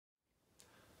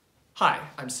Hi,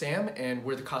 I'm Sam, and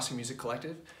we're the Kassia Music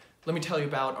Collective. Let me tell you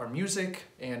about our music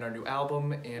and our new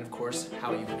album, and of course,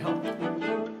 how you can help.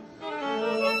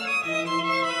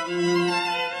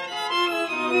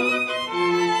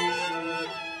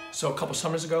 So a couple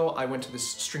summers ago, I went to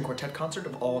this string quartet concert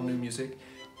of all new music,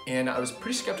 and I was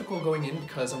pretty skeptical going in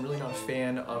because I'm really not a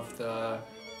fan of the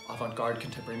avant-garde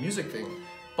contemporary music thing.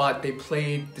 But they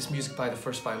played this music by the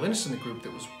first violinist in the group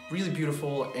that was really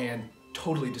beautiful and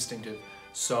totally distinctive.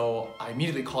 So I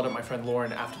immediately called up my friend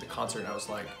Lauren after the concert and I was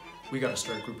like, we gotta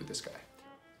start a group with this guy.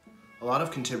 A lot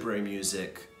of contemporary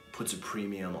music puts a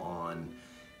premium on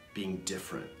being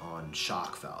different, on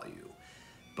shock value.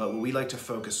 But what we like to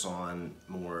focus on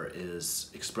more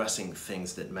is expressing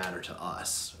things that matter to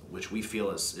us, which we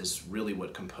feel is really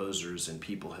what composers and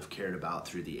people have cared about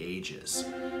through the ages.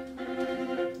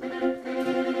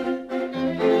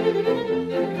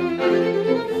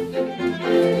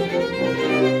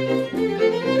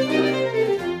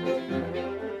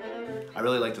 I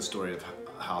really like the story of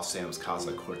how Sam's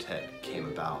Kassia Quartet came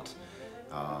about.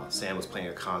 Sam was playing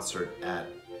a concert at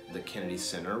the Kennedy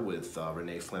Center with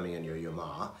Renee Fleming and Yo-Yo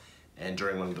Ma, and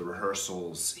during one of the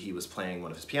rehearsals he was playing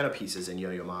one of his piano pieces and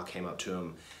Yo-Yo Ma came up to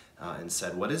him and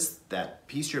said, "What is that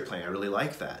piece you're playing? I really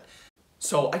like that."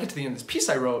 So I get to the end of this piece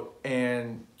I wrote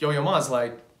and Yo-Yo Ma's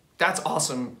like, "That's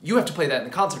awesome, you have to play that in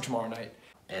the concert tomorrow night."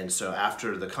 And so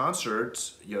after the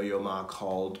concert, Yo-Yo Ma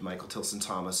called Michael Tilson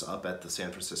Thomas up at the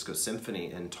San Francisco Symphony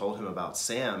and told him about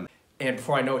Sam. And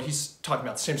before I know it, he's talking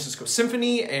about the San Francisco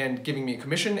Symphony and giving me a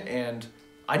commission, and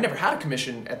I'd never had a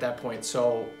commission at that point,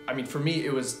 so I mean, for me,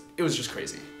 it was just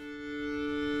crazy.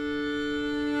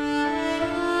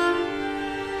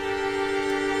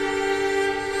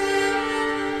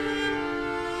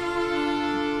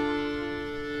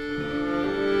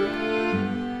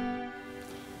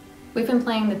 We've been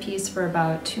playing the piece for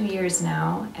about 2 years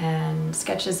now, and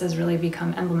Sketches has really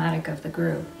become emblematic of the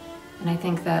group. And I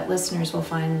think that listeners will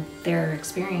find their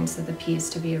experience of the piece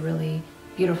to be a really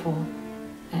beautiful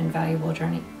and valuable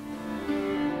journey.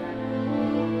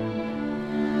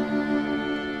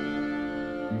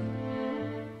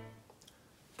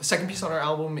 The second piece on our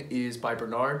album is by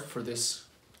Bernard for this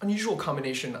unusual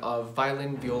combination of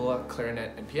violin, viola,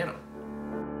 clarinet, and piano.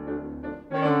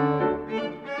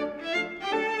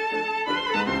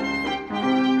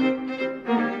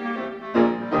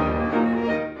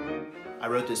 I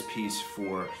wrote this piece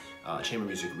for a chamber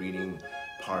music reading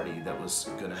party that was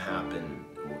going to happen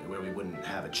where we wouldn't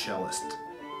have a cellist.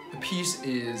 The piece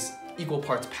is equal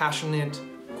parts passionate,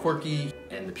 quirky,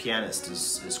 and the pianist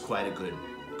is quite a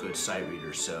good sight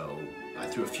reader, so I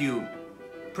threw a few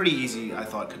pretty easy, I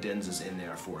thought, cadenzas in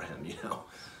there for him, you know.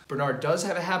 Bernard does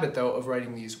have a habit, though, of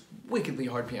writing these wickedly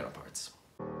hard piano parts.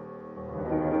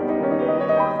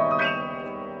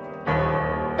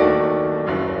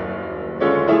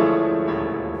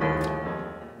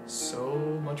 So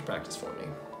much practice for me.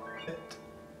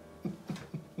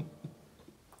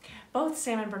 Both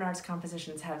Sam and Bernard's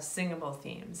compositions have singable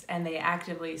themes, and they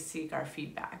actively seek our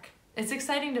feedback. It's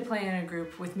exciting to play in a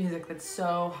group with music that's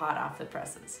so hot off the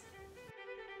presses.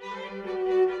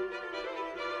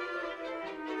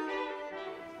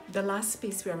 The last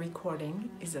piece we are recording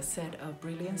is a set of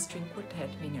brilliant string quartet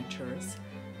miniatures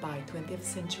by 20th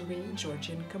century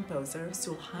Georgian composer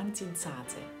Sulhan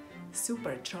Zintzadze.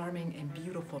 Super charming and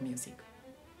beautiful music.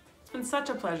 It's been such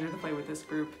a pleasure to play with this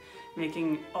group,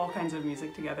 making all kinds of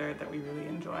music together that we really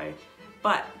enjoy.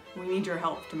 But we need your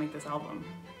help to make this album.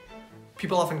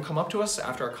 People often come up to us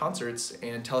after our concerts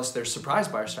and tell us they're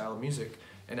surprised by our style of music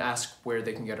and ask where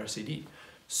they can get our CD.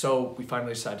 So we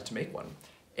finally decided to make one.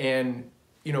 And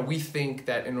you know, we think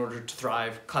that in order to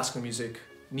thrive, classical music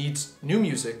needs new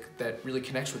music that really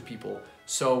connects with people.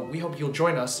 So we hope you'll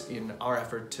join us in our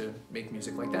effort to make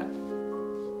music like that.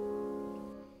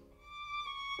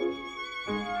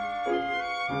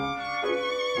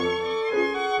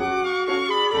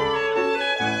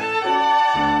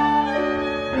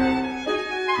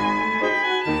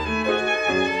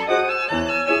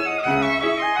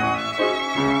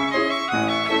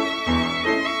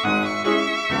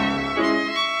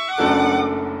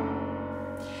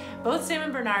 Both Sam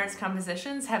and Bernard's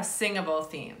compositions have singable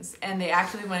themes, and they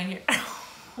actually want to hear...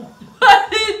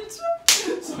 What?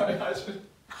 Sorry, I should...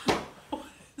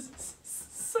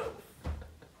 So...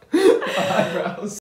 Eyebrows.